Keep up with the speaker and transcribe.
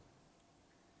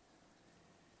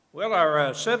Well,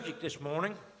 our subject this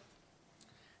morning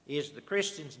is the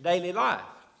Christian's daily life.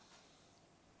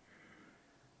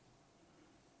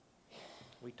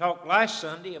 We talked last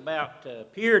Sunday about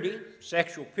purity,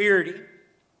 sexual purity,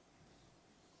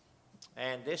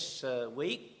 and this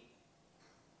week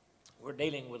we're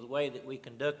dealing with the way that we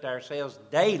conduct ourselves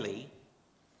daily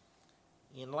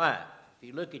in life. If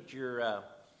you look at your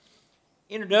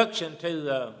introduction to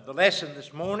the lesson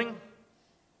this morning,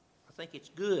 I think it's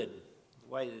good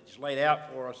the way that it's laid out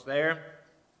for us there.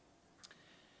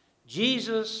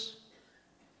 Jesus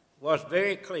was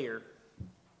very clear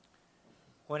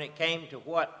when it came to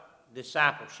what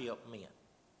discipleship meant.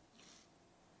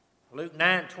 Luke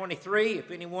 9:23,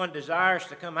 if anyone desires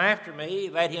to come after me,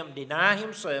 let him deny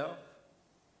himself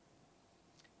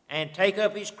and take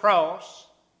up his cross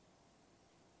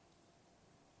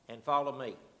and follow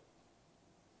me.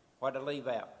 What did I leave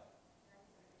out?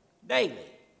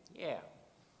 Daily, yeah.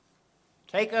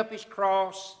 Take up his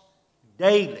cross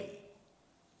daily.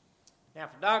 Now,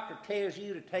 if a doctor tells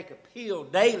you to take a pill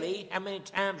daily, how many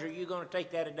times are you going to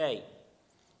take that a day?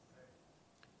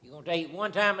 You're going to take it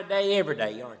one time a day every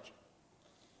day, aren't you?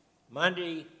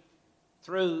 Monday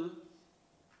through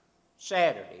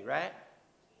Saturday, right?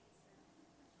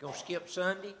 Going to skip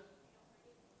Sunday?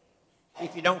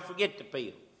 If you don't forget the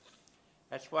pill.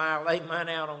 That's why I lay mine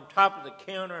out on top of the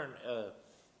counter, and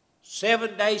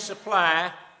 7-day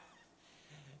supply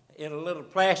in a little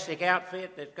plastic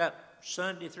outfit that's got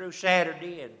Sunday through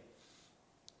Saturday, and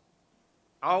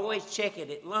I always check it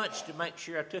at lunch to make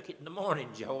sure I took it in the morning,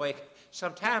 Joey.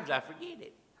 Sometimes I forget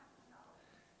it.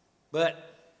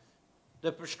 But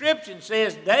the prescription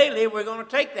says daily, we're going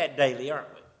to take that daily, aren't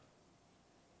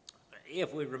we?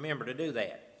 If we remember to do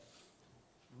that.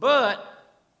 But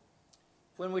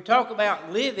when we talk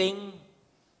about living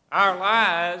our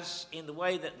lives in the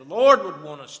way that the Lord would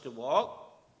want us to walk,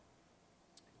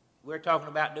 we're talking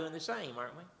about doing the same,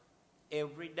 aren't we?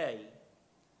 Every day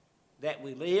that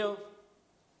we live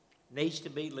needs to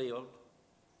be lived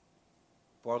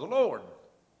for the Lord.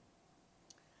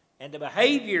 And the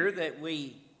behavior that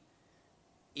we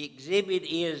exhibit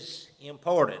is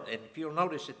important. And if you'll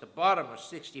notice at the bottom of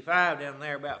 65 down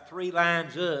there, about 3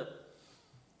 lines up,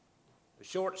 a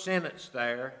short sentence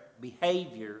there,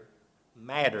 behavior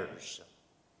matters.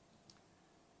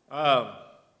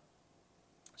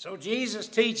 So Jesus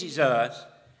teaches us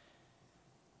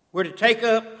we're to take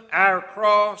up our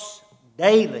cross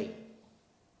daily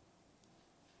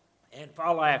and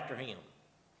follow after him.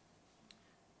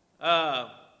 How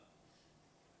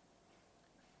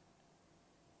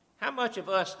much of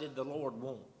us did the Lord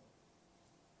want?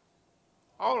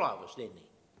 All of us, didn't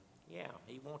he? Yeah,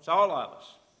 he wants all of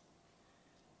us.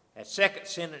 That second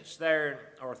sentence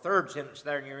there, or third sentence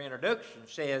there in your introduction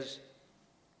says,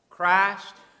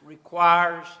 Christ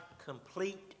requires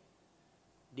complete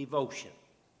devotion.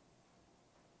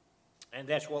 And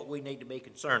that's what we need to be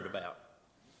concerned about.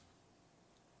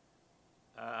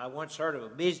 I once heard of a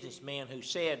businessman who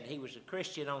said he was a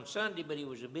Christian on Sunday, but he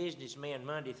was a businessman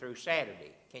Monday through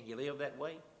Saturday. Can you live that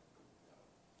way?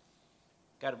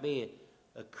 Got to be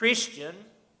a Christian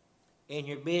in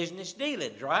your business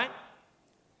dealings, right?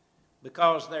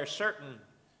 Because there are certain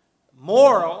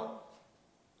moral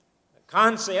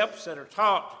concepts that are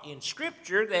taught in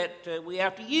Scripture that we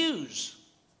have to use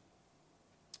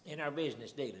in our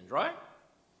business dealings, right?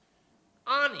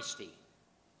 Honesty.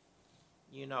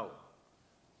 You know,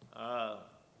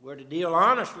 we're to deal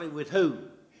honestly with who?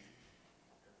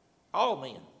 All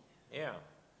men. Yeah,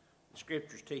 the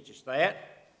Scriptures teach us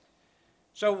that.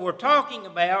 So we're talking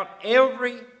about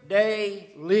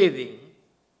everyday living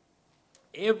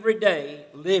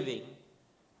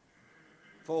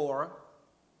for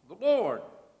the Lord.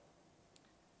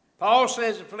 Paul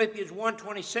says in Philippians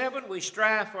 1:27, we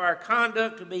strive for our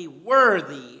conduct to be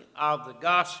worthy of the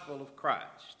gospel of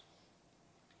Christ.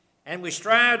 And we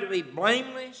strive to be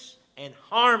blameless and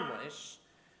harmless,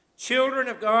 children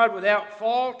of God without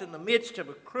fault in the midst of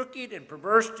a crooked and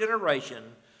perverse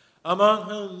generation, among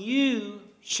whom you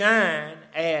shine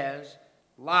as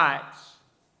lights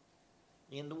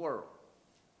in the world.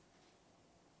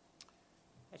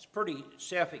 That's pretty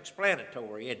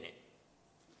self-explanatory, isn't it?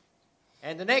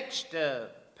 And the next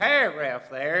paragraph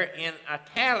there in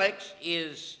italics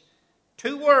is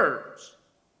 2 words.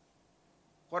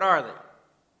 What are they?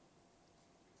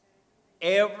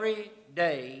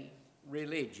 Everyday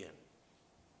religion.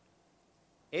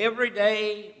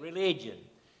 Everyday religion.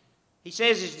 He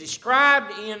says it's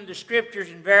described in the Scriptures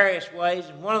in various ways,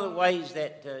 and one of the ways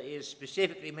that is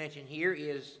specifically mentioned here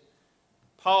is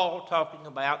Paul talking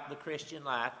about the Christian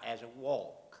life as a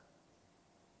walk.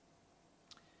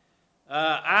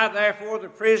 I, therefore, the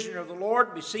prisoner of the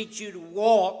Lord, beseech you to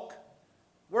walk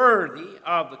worthy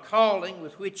of the calling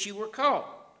with which you were called.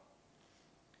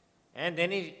 And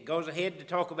then he goes ahead to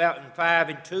talk about in 5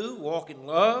 and 2, walk in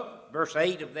love. Verse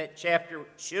 8 of that chapter,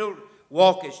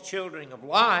 walk as children of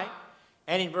light.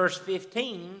 And in verse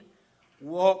 15,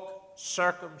 walk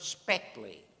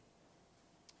circumspectly.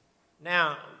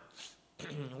 Now,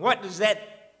 what does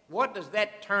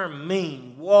that term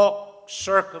mean? Walk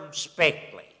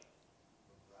circumspectly.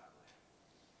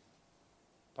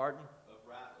 Pardon?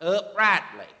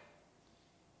 Uprightly.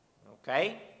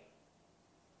 Okay.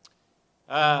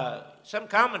 Some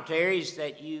commentaries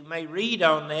that you may read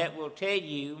on that will tell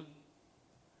you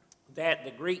that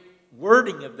the Greek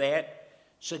wording of that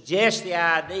suggests the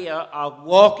idea of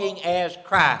walking as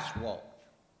Christ walked,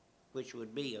 which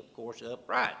would be, of course,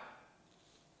 upright.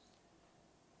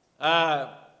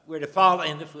 We're to follow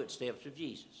in the footsteps of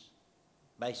Jesus.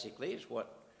 Basically, is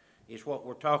what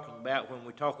we're talking about when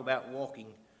we talk about walking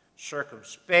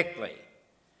circumspectly.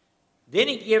 Then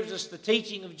he gives us the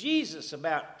teaching of Jesus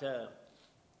about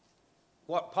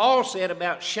what Paul said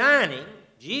about shining.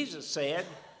 Jesus said,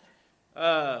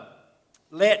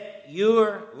 let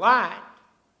your light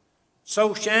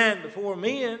so shine before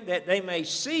men that they may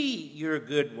see your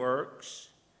good works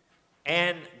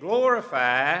and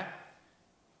glorify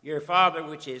your Father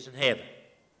which is in heaven.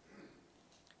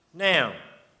 Now,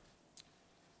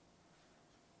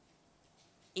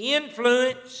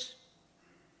 influence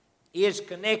is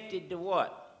connected to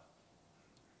what?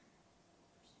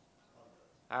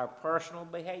 Our personal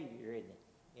behavior, isn't it?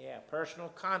 Yeah, personal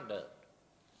conduct.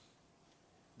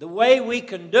 The way we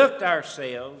conduct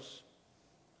ourselves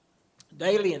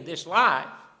daily in this life,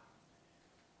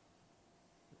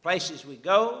 the places we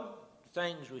go, the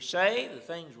things we say, the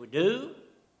things we do,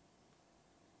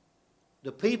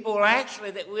 the people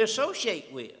actually that we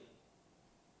associate with,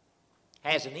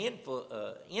 has an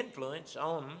influence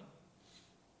on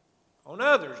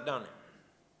others, doesn't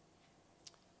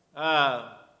it?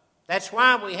 That's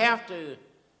why we have to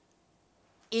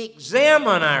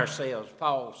examine ourselves,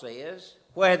 Paul says,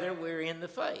 whether we're in the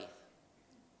faith.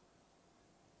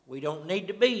 We don't need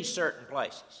to be certain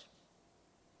places.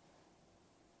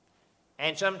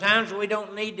 And sometimes we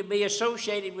don't need to be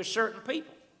associated with certain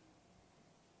people.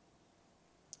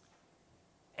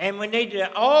 And we need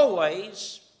to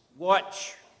always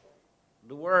watch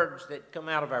the words that come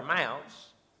out of our mouths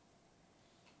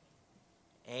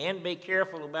and be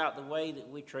careful about the way that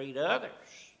we treat others.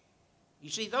 You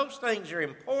see, those things are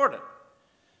important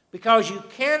because you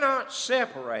cannot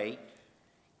separate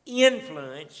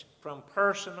influence from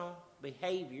personal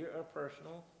behavior or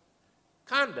personal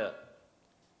conduct.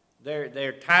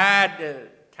 They're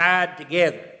tied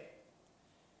together.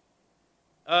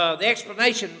 The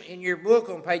explanation in your book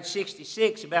on page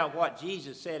 66 about what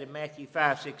Jesus said in Matthew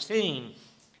 5:16,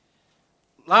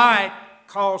 light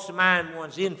calls to mind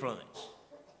one's influence.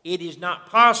 It is not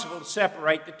possible to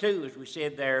separate the two, as we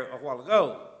said there a while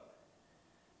ago.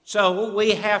 So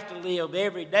we have to live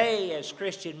every day as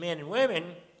Christian men and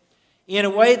women in a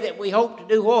way that we hope to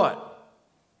do what?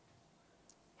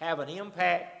 Have an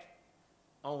impact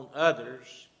on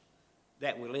others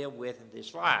that we live with in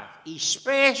this life,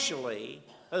 especially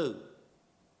who?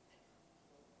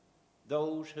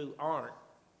 Those who aren't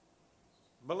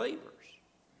believers,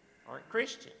 aren't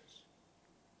Christians.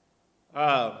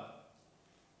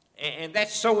 And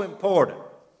that's so important.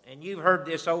 And you've heard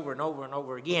this over and over and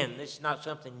over again. This is not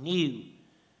something new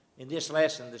in this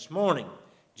lesson this morning.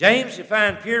 James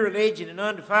defined pure religion and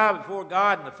undefiled before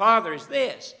God and the Father as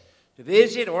this: to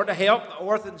visit or to help the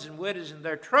orphans and widows in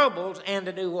their troubles, and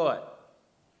to do what?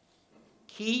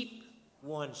 Keep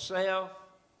oneself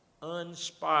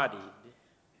unspotted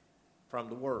from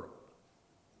the world.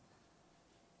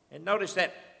 And notice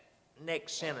that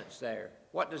next sentence there.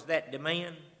 What does that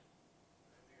demand?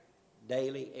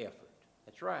 Daily effort.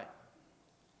 That's right.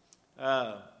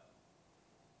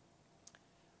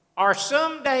 Are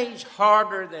some days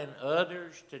harder than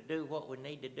others to do what we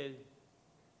need to do?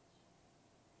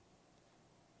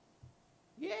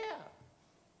 Yeah.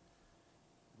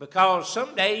 Because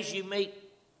some days you meet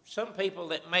some people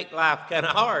that make life kind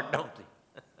of hard, don't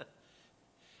they?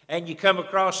 And you come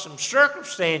across some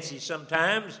circumstances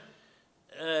sometimes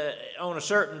on a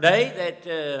certain day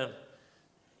that,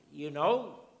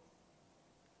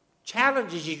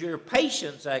 challenges your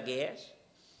patience, I guess,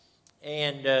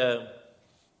 and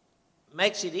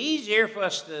makes it easier for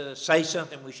us to say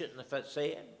something we shouldn't have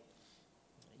said,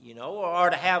 or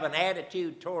to have an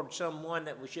attitude toward someone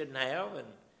that we shouldn't have, and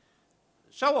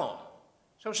so on.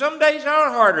 So some days are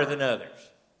harder than others.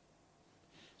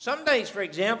 Some days, for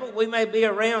example, we may be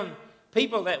around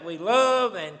people that we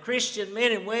love, and Christian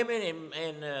men and women,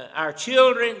 and our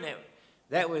children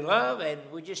that we love, and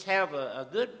we just have a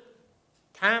good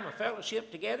time of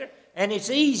fellowship together. And it's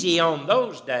easy on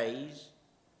those days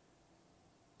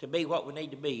to be what we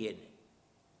need to be, isn't it?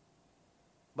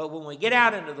 But when we get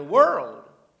out into the world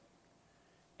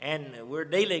and we're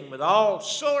dealing with all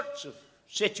sorts of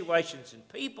situations and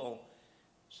people,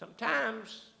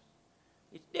 sometimes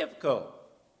it's difficult.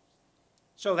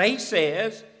 So he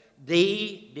says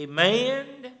the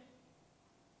demand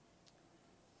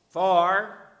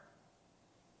for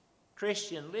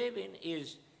Christian living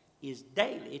is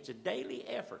daily. It's a daily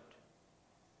effort.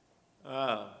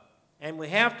 And we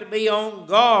have to be on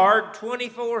guard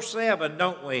 24/7,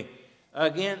 don't we,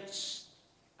 against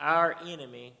our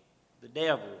enemy, the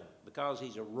devil, because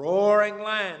he's a roaring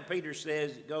lion, Peter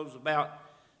says, it goes about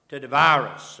to devour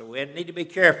us. So we need to be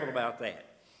careful about that.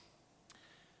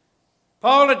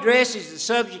 Paul addresses the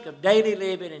subject of daily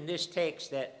living in this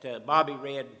text that Bobby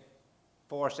read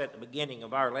for us at the beginning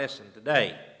of our lesson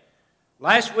today.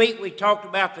 Last week we talked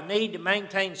about the need to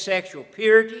maintain sexual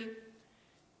purity.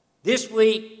 This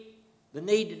week, the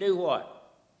need to do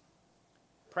what?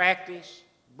 Practice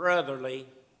brotherly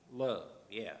love.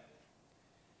 Yeah.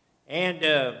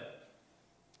 And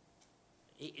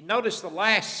notice the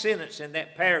last sentence in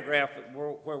that paragraph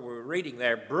where we're reading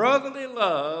there. Brotherly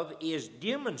love is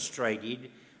demonstrated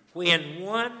when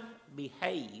one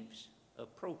behaves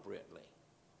appropriately.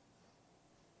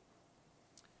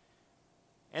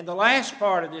 And the last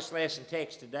part of this lesson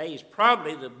text today is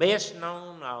probably the best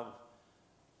known of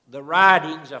the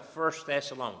writings of 1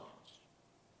 Thessalonians.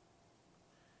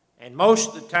 And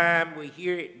most of the time we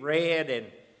hear it read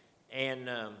and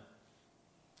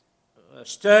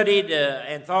studied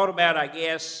and thought about, I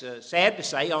guess, sad to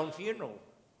say, on funeral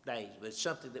days. But it's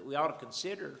something that we ought to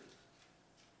consider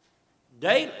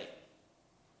daily.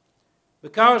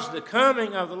 Because the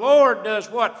coming of the Lord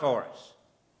does what for us?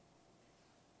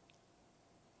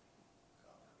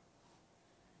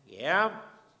 Yeah,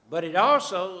 but it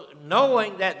also,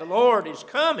 knowing that the Lord is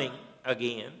coming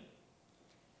again,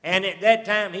 and at that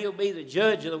time He'll be the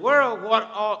judge of the world, what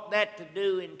ought that to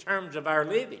do in terms of our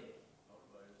living?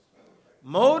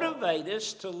 Motivate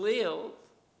us to live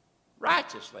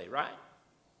righteously, right?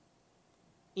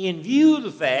 In view of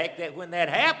the fact that when that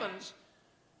happens,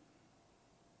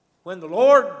 when the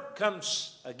Lord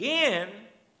comes again,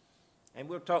 and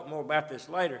we'll talk more about this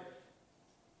later,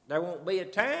 there won't be a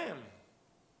time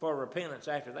for repentance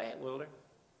after that, will there?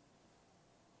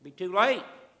 It'll be too late.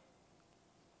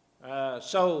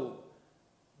 So,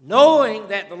 knowing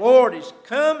that the Lord is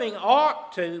coming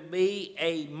ought to be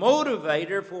a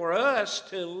motivator for us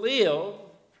to live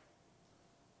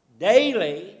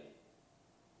daily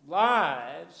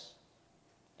lives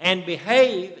and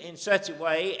behave in such a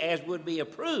way as would be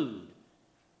approved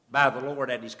by the Lord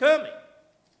at His coming.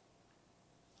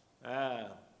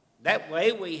 That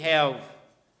way we have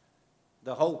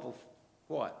the hope of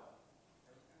what?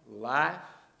 Life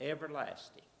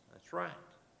everlasting. That's right.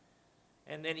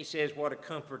 And then he says what a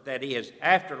comfort that is.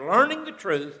 After learning the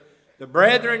truth, the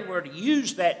brethren were to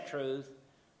use that truth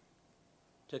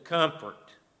to comfort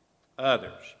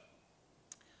others.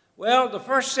 Well, the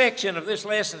first section of this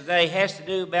lesson today has to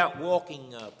do about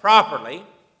walking properly.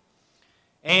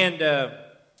 And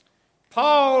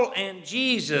Paul and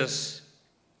Jesus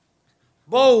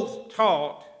both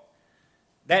taught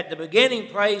that the beginning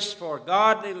place for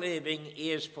godly living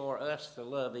is for us to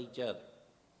love each other.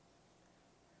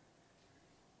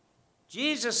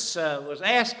 Jesus was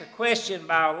asked a question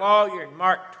by a lawyer in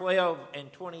Mark 12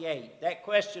 and 28. That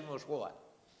question was what?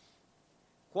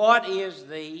 What is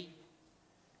the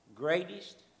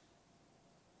greatest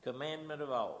commandment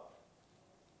of all?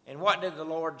 And what did the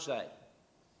Lord say?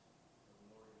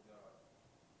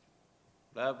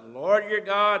 Love the Lord your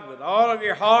God with all of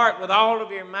your heart, with all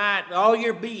of your might, with all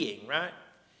your being, right?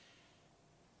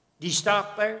 Did he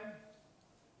stop there?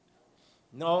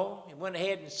 No. He went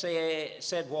ahead and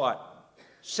said what?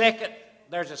 Second,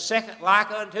 there's a second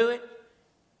like unto it.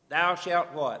 Thou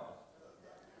shalt what?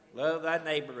 Love thy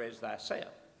neighbor as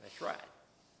thyself. That's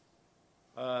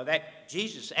right. That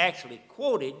Jesus actually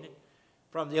quoted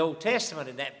from the Old Testament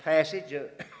in that passage.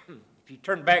 If you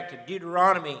turn back to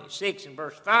Deuteronomy 6 and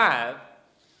verse 5,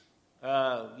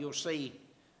 you'll see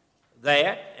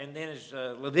that. And then it's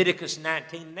Leviticus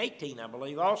 19 and 18, I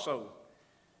believe, also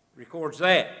records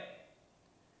that.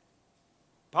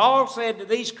 Paul said to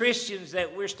these Christians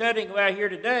that we're studying about here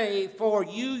today, for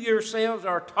you yourselves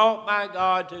are taught by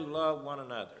God to love one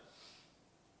another.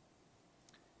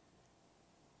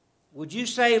 Would you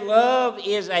say love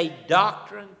is a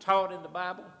doctrine taught in the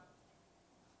Bible?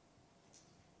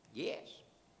 Yes.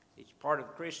 It's part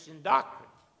of Christian doctrine.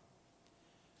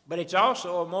 But it's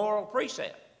also a moral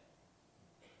precept.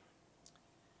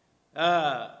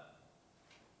 And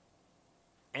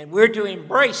we're to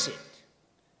embrace it,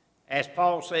 as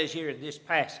Paul says here in this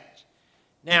passage.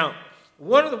 Now,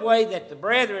 one of the ways that the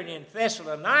brethren in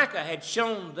Thessalonica had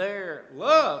shown their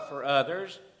love for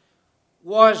others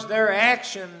was their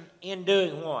action in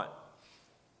doing what?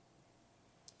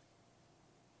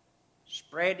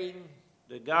 Spreading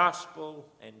the gospel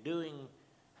and doing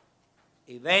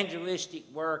evangelistic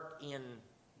work in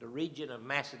the region of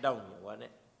Macedonia, wasn't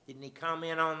it? Didn't he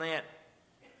comment on that?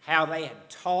 How they had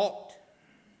taught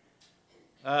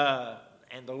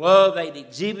and the love they'd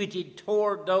exhibited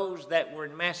toward those that were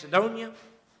in Macedonia.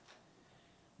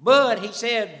 But he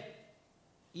said,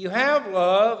 you have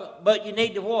love, but you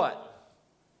need to what?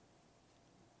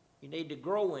 You need to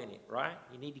grow in it, right?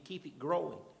 You need to keep it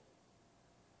growing.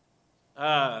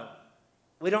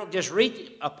 We don't just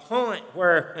reach a point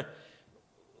where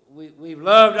we've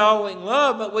loved all we can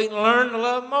love, but we can learn to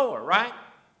love more, right?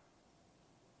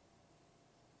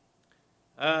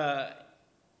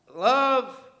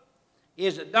 Love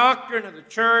is a doctrine of the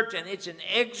church, and it's an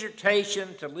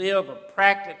exhortation to live a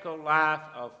practical life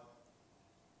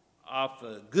of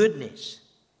goodness.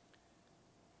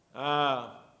 Paul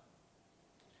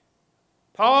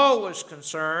was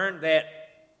concerned that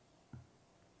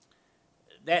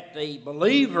the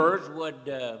believers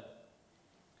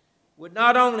would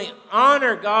not only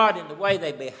honor God in the way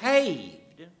they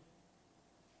behaved,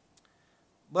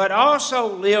 but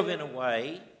also live in a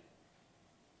way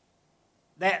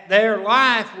that their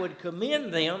life would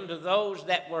commend them to those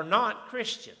that were not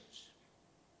Christians.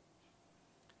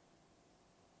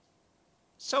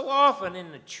 So often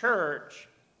in the church,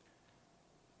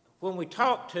 when we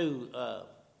talk to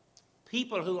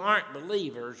people who aren't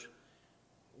believers,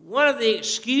 one of the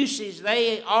excuses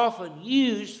they often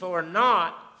use for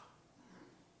not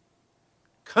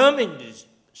coming to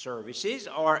services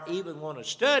or even want to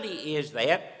study is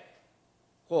that,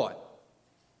 what?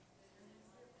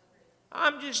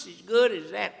 I'm just as good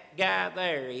as that guy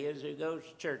there is who goes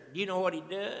to church. Do you know what he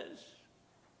does?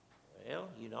 Well,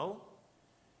 you know.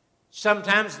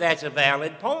 Sometimes that's a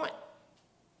valid point,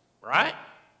 right?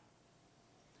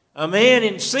 A man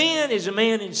in sin is a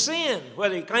man in sin,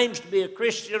 whether he claims to be a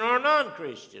Christian or a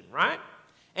non-Christian, right?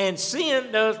 And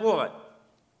sin does what?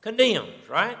 Condemns,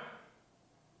 right?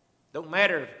 Don't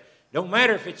matter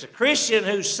if it's a Christian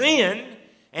who's sinned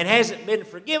and hasn't been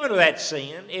forgiven of that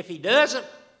sin. If he doesn't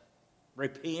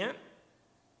repent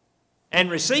and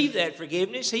receive that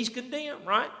forgiveness, he's condemned,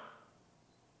 right?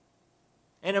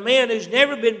 And a man who's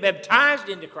never been baptized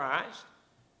into Christ,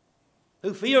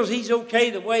 who feels he's okay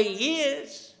the way he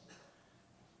is,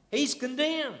 he's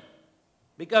condemned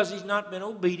because he's not been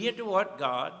obedient to what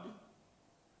God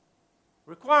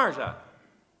requires of him.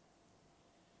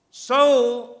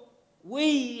 So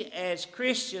we as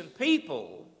Christian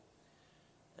people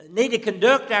need to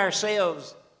conduct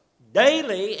ourselves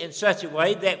daily in such a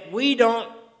way that we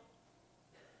don't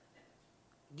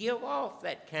give off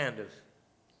that kind of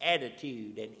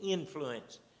attitude and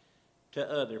influence to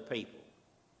other people.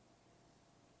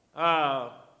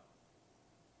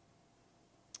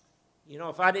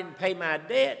 If I didn't pay my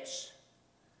debts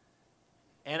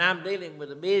and I'm dealing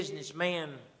with a businessman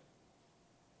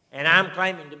and I'm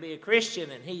claiming to be a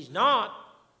Christian and he's not,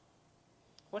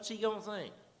 what's he going to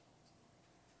think?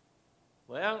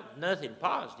 Well, nothing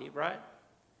positive, right?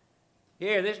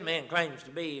 Here, this man claims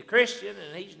to be a Christian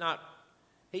and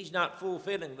he's not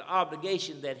fulfilling the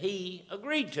obligation that he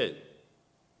agreed to.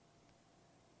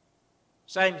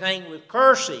 Same thing with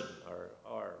cursing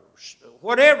or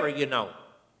whatever,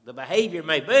 the behavior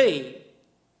may be.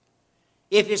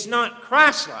 If it's not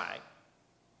Christ-like,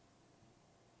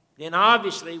 then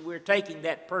obviously we're taking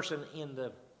that person in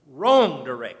the wrong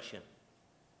direction.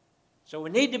 So we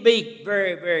need to be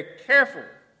very, very careful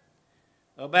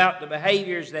about the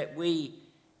behaviors that we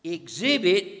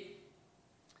exhibit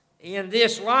in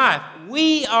this life.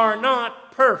 We are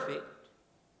not perfect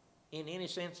in any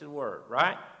sense of the word,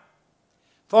 right?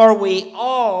 For we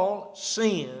all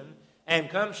sin and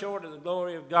come short of the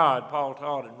glory of God, Paul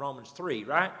taught in Romans 3,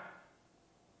 right?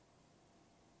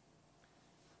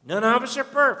 None of us are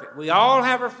perfect. We all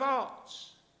have our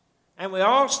faults. And we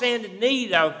all stand in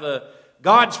need of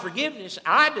God's forgiveness.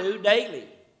 I do daily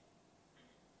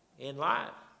in life.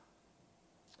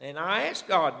 And I ask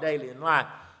God daily in life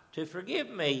to forgive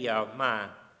me of my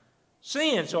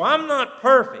sin. So I'm not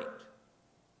perfect.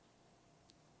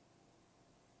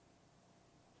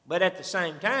 But at the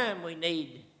same time, we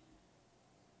need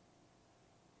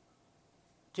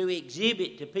to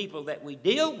exhibit to people that we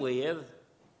deal with,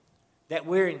 that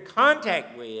we're in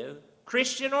contact with,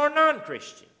 Christian or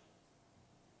non-Christian,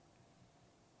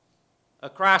 a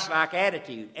Christ-like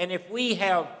attitude. And if we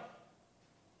have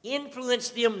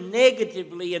influenced them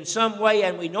negatively in some way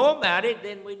and we know about it,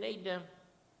 then we need to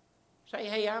say,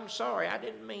 hey, I'm sorry, I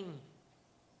didn't mean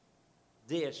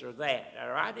this or that,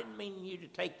 or I didn't mean you to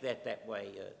take that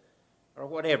way, or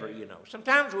whatever,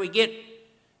 Sometimes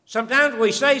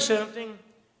we say something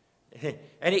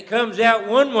and it comes out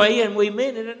one way and we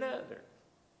mean it another.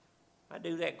 I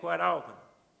do that quite often.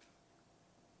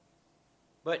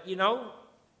 But,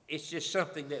 it's just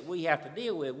something that we have to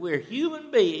deal with. We're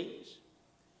human beings,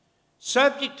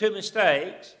 subject to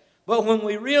mistakes, but when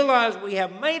we realize we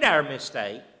have made our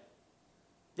mistake,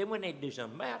 then we need to do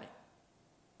something about it.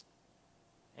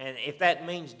 And if that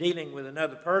means dealing with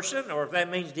another person or if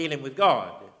that means dealing with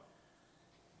God,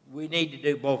 we need to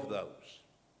do both of those.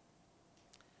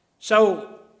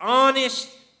 So, honest,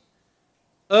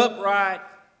 upright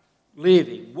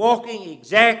living, walking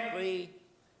exactly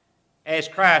as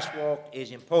Christ walked,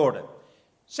 is important.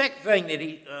 Second thing that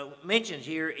he mentions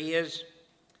here is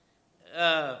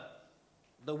the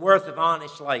worth of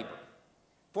honest labor.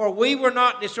 For we were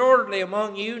not disorderly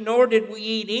among you, nor did we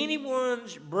eat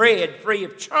anyone's bread free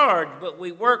of charge, but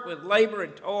we worked with labor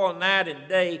and toil night and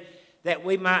day, that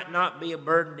we might not be a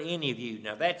burden to any of you.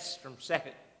 Now that's from 2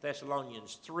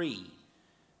 Thessalonians 3,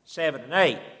 7 and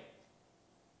 8.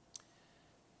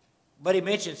 But he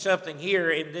mentioned something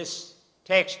here in this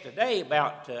text today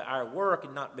about our work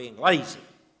and not being lazy.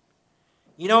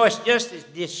 It's just as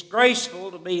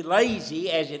disgraceful to be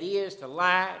lazy as it is to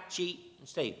lie, cheat, and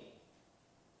steal.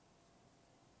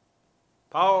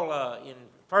 Paul, in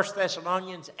 1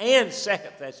 Thessalonians and 2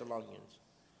 Thessalonians,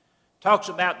 talks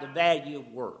about the value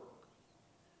of work.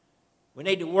 We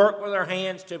need to work with our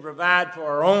hands to provide for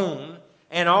our own,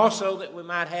 and also that we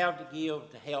might have to give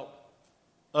to help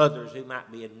others who might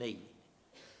be in need.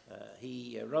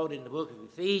 He wrote in the book of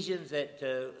Ephesians that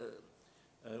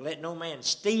let no man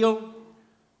steal,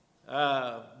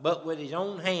 but with his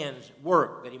own hands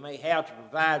work, that he may have to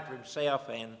provide for himself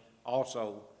and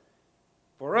also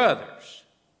for others.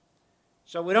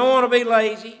 So we don't want to be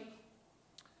lazy.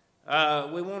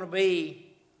 We want to be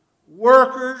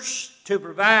workers to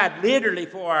provide literally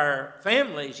for our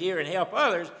families here and help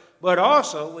others, but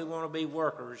also we want to be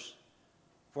workers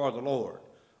for the Lord.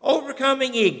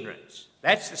 Overcoming ignorance.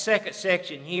 That's the second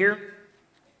section here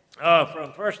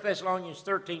from 1 Thessalonians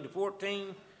 13 to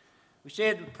 14. We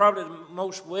said probably the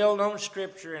most well-known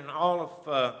scripture in all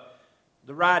of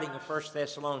the writing of 1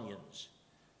 Thessalonians.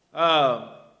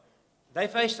 They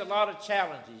faced a lot of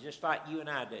challenges, just like you and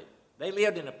I do. They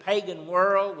lived in a pagan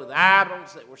world with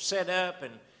idols that were set up,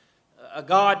 and a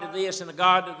god to this and a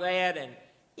god to that, and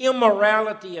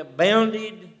immorality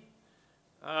abounded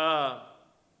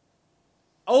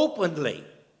openly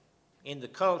in the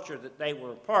culture that they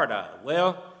were a part of.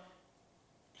 Well,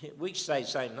 we say the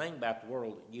same thing about the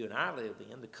world that you and I live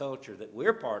in, the culture that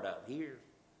we're part of here.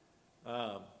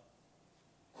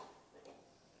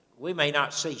 We may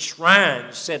not see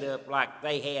shrines set up like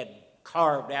they had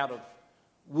carved out of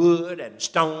wood and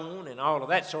stone and all of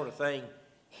that sort of thing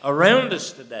around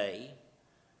us today,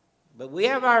 but we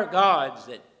have our gods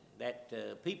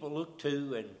that people look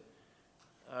to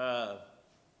and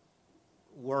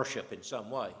worship in some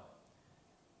way.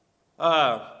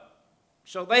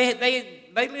 So they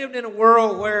lived in a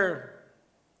world where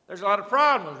there's a lot of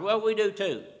problems. Well, we do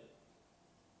too.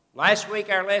 Last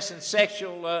week our lesson,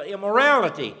 sexual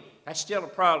immorality. That's still a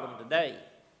problem today.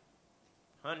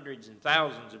 Hundreds and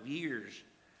thousands of years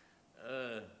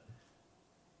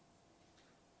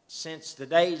since the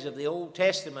days of the Old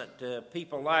Testament,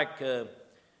 people like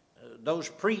those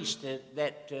priests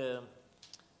that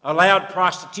allowed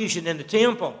prostitution in the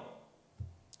temple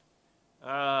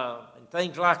and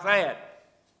things like that.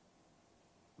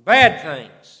 Bad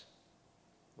things.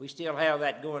 We still have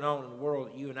that going on in the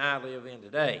world that you and I live in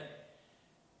today.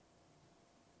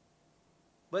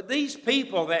 But these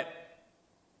people that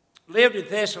lived in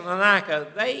Thessalonica,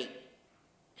 they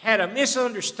had a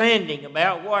misunderstanding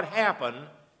about what happened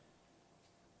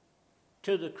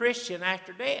to the Christian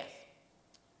after death.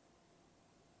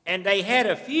 And they had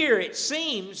a fear, it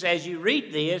seems, as you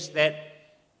read this,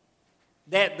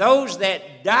 that those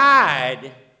that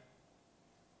died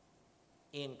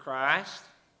in Christ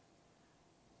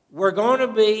were going to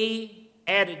be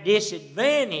at a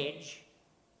disadvantage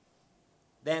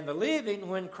than the living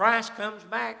when Christ comes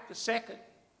back the second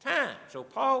time. So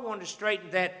Paul wanted to straighten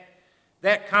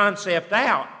that concept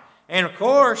out. And of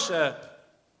course,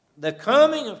 the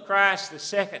coming of Christ the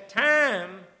second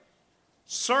time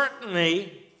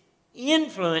certainly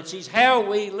influences how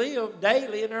we live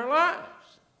daily in our lives.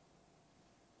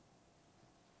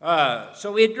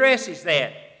 So he addresses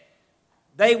that.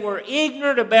 They were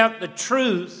ignorant about the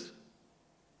truth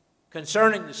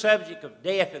concerning the subject of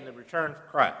death and the return of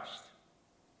Christ.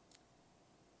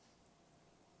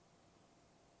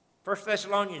 1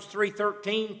 Thessalonians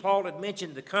 3:13, Paul had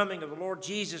mentioned the coming of the Lord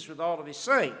Jesus with all of his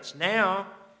saints. Now,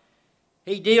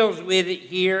 he deals with it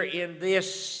here in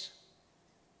this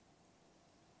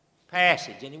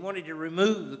passage, and he wanted to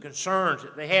remove the concerns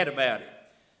that they had about it.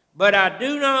 But I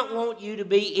do not want you to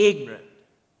be ignorant.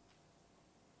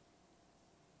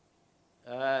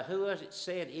 Who was it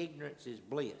said ignorance is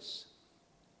bliss?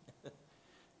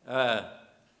 I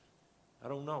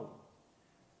don't know.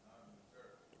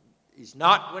 It's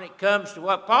not when it comes to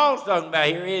what Paul's talking about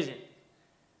here, is it?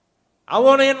 I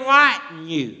want to enlighten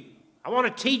you. I want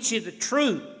to teach you the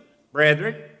truth,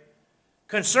 brethren,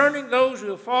 concerning those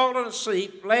who have fallen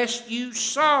asleep, lest you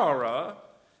sorrow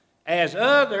as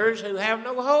others who have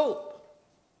no hope.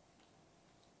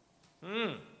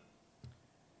 1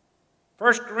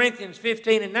 Corinthians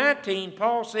 15 and 19,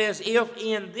 Paul says, if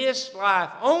in this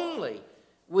life only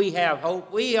we have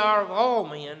hope, we are of all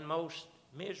men most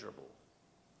miserable.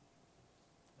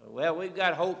 Well, we've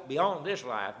got hope beyond this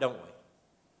life, don't we?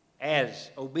 As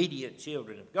obedient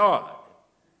children of God.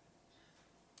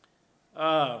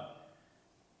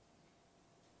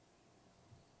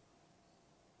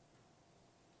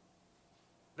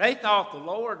 They thought the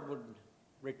Lord would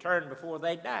return before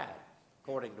they died,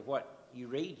 according to what you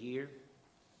read here.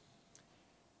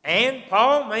 And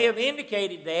Paul may have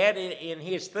indicated that in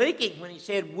his thinking when he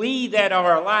said, we that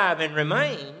are alive and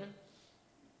remain.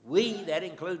 We, that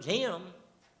includes him.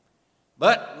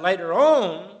 But later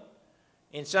on,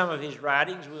 in some of his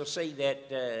writings, we'll see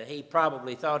that he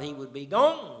probably thought he would be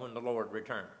gone when the Lord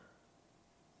returned.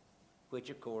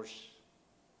 Which, of course,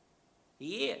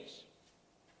 he is.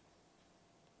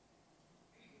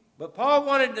 But Paul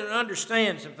wanted to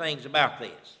understand some things about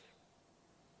this.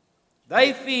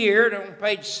 They feared, on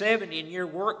page 70 in your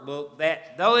workbook,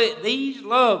 that though these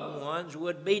loved ones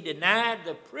would be denied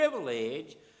the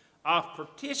privilege of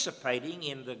participating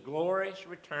in the glorious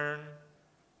return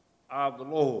of the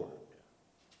Lord.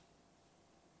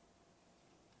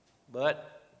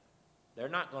 But they're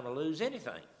not going to lose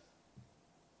anything.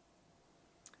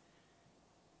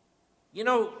 You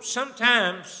know,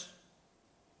 sometimes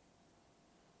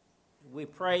we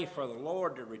pray for the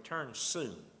Lord to return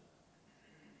soon.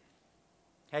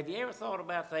 Have you ever thought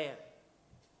about that?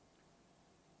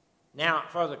 Now,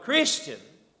 for the Christian,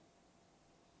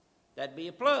 that'd be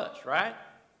a plus, right?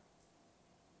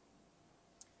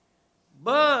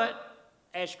 But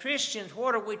as Christians,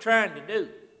 what are we trying to do?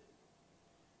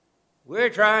 We're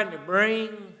trying to bring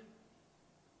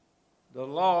the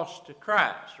lost to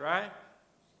Christ, right?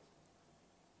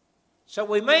 So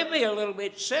we may be a little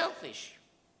bit selfish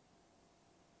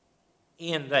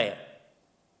in that.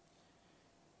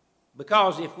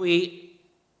 Because if we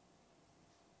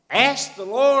ask the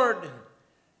Lord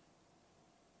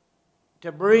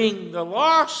to bring the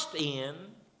lost in,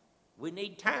 we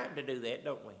need time to do that,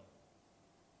 don't we?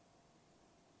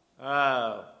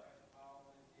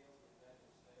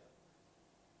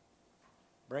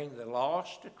 Bring the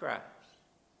lost to Christ.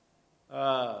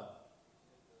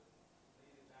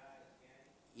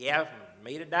 Yeah, for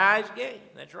me to die is gain.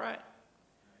 That's right.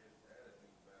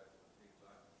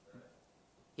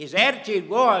 His attitude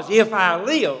was, if I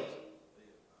live,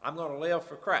 I'm going to live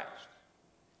for Christ.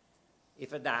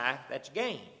 If I die, that's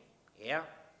gain. Yeah.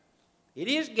 It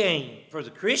is gain for the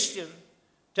Christian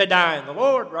to die in the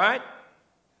Lord, right?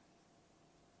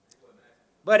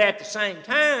 But at the same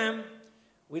time,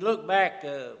 we look back,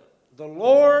 the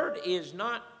Lord is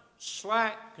not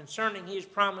slack concerning his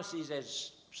promises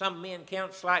as some men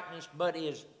count slackness, but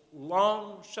is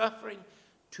long-suffering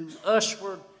to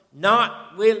usward,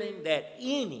 not willing that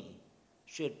any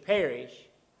should perish,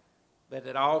 but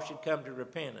that all should come to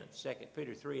repentance. 2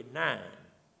 Peter 3 and 9.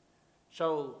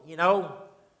 So, you know,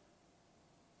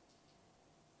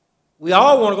 we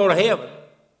all want to go to heaven.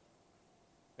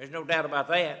 There's no doubt about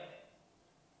that.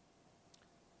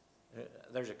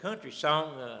 There's a country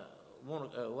song,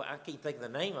 I can't think of the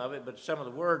name of it, but some of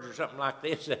the words are something like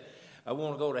this. I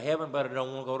want to go to heaven, but I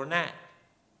don't want to go tonight.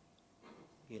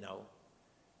 You know.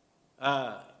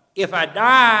 If I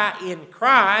die in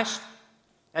Christ,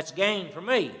 that's gain for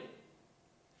me.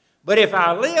 But if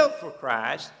I live for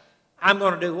Christ, I'm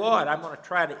going to do what? I'm going to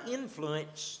try to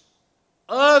influence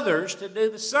others to do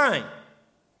the same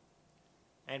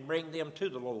and bring them to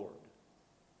the Lord.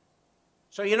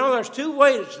 So, you know, there's two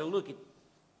ways to look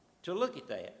at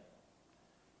that.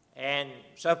 And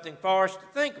something for us to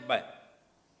think about.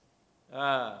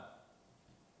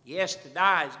 Yes, to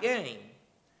die is gain.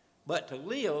 But to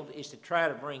live is to try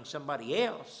to bring somebody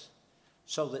else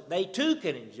so that they too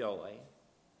can enjoy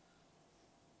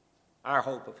our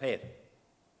hope of heaven.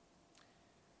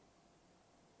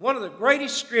 One of the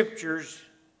greatest scriptures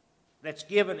that's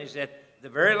given is at the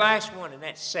very last one in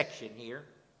that section here.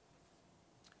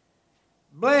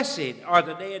 Blessed are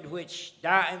the dead which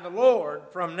die in the Lord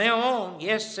from now on,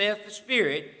 yes, saith the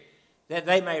Spirit, that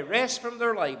they may rest from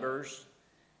their labors,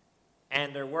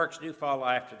 and their works do follow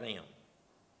after them.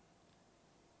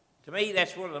 To me,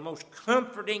 that's one of the most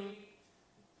comforting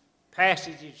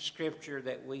passages of Scripture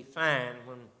that we find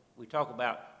when we talk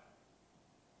about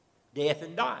death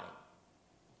and dying.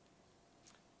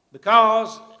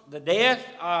 Because the death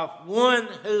of one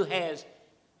who has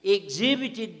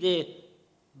exhibited the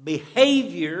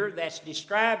behavior that's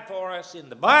described for us in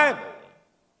the Bible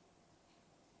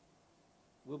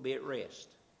will be at rest.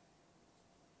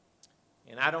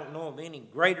 And I don't know of any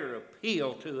greater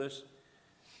appeal to us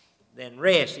than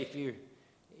rest. If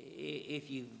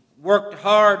you've worked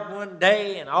hard one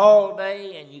day and all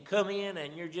day and you come in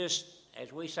and you're just,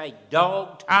 as we say,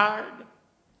 dog tired,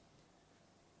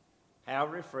 how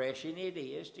refreshing it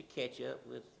is to catch up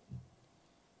with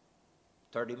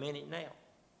 30-minute nap.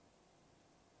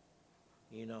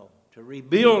 You know, to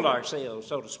rebuild ourselves,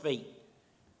 so to speak.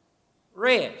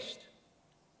 Rest.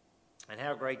 And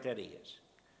how great that is.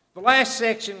 The last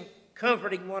section,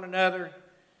 comforting one another.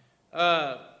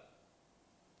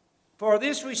 For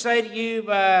this we say to you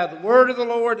by the word of the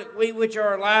Lord, that we which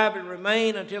are alive and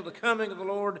remain until the coming of the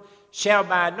Lord shall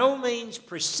by no means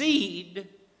precede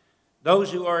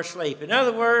those who are asleep. In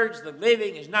other words, the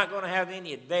living is not going to have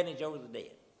any advantage over the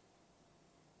dead.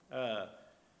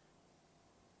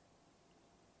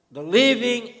 The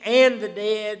living and the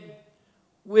dead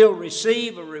will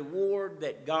receive a reward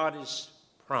that God has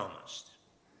promised.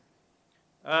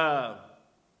 For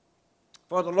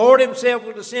the Lord himself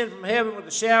will descend from heaven with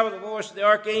a shout, with the voice of the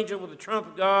archangel, with the trump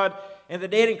of God, and the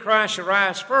dead in Christ shall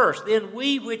rise first. Then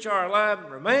we which are alive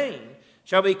and remain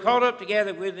shall be caught up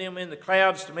together with them in the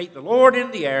clouds to meet the Lord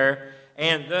in the air,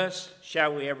 and thus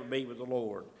shall we ever be with the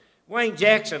Lord. Wayne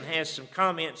Jackson has some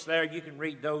comments there. You can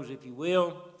read those if you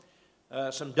will.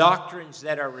 Some doctrines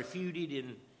that are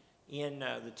refuted in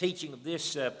the teaching of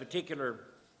this particular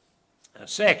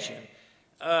section.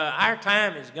 Our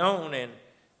time is gone, and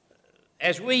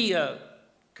as we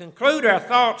conclude our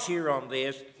thoughts here on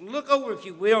this, look over, if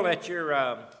you will, at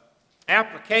your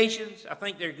applications. I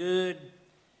think they're good.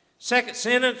 Second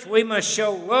sentence, we must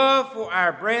show love for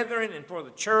our brethren and for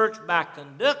the church by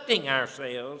conducting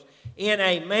ourselves in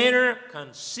a manner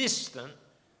consistent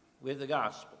with the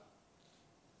gospel.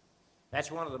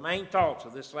 That's one of the main thoughts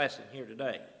of this lesson here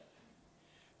today.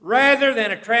 Rather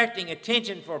than attracting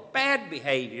attention for bad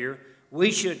behavior,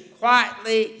 we should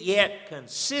quietly yet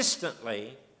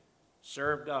consistently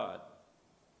serve God.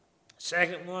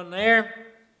 Second one there,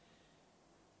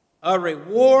 a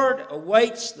reward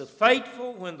awaits the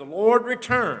faithful when the Lord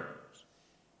returns,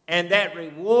 and that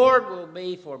reward will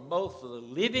be for both the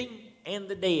living and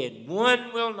the dead.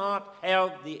 One will not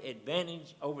have the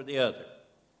advantage over the other.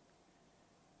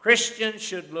 Christians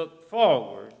should look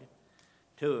forward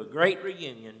to a great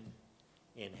reunion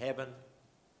in heaven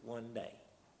one day.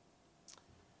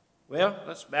 Well,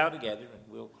 let's bow together and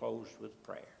we'll close with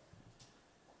prayer.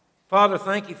 Father,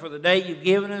 thank you for the day you've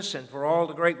given us and for all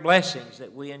the great blessings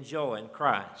that we enjoy in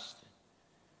Christ.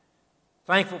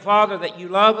 Thankful, Father, that you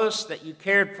love us, that you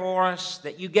cared for us,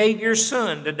 that you gave your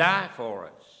Son to die for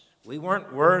us. We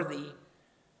weren't worthy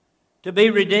to be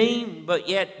redeemed, but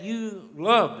yet you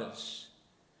loved us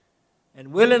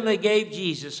and willingly gave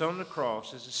Jesus on the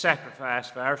cross as a sacrifice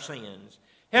for our sins.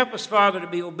 Help us, Father, to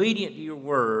be obedient to your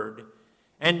word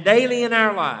and daily in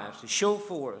our lives to show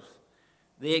forth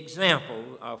the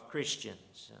example of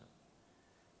Christians.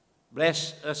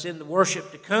 Bless us in the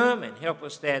worship to come and help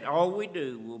us that all we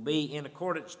do will be in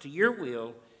accordance to your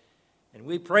will. And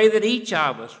we pray that each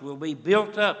of us will be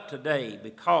built up today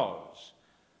because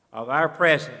of our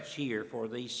presence here for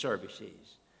these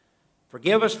services.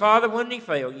 Forgive us, Father, when we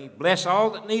fail you. Bless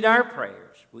all that need our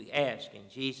prayers. We ask in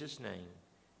Jesus' name.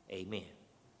 Amen.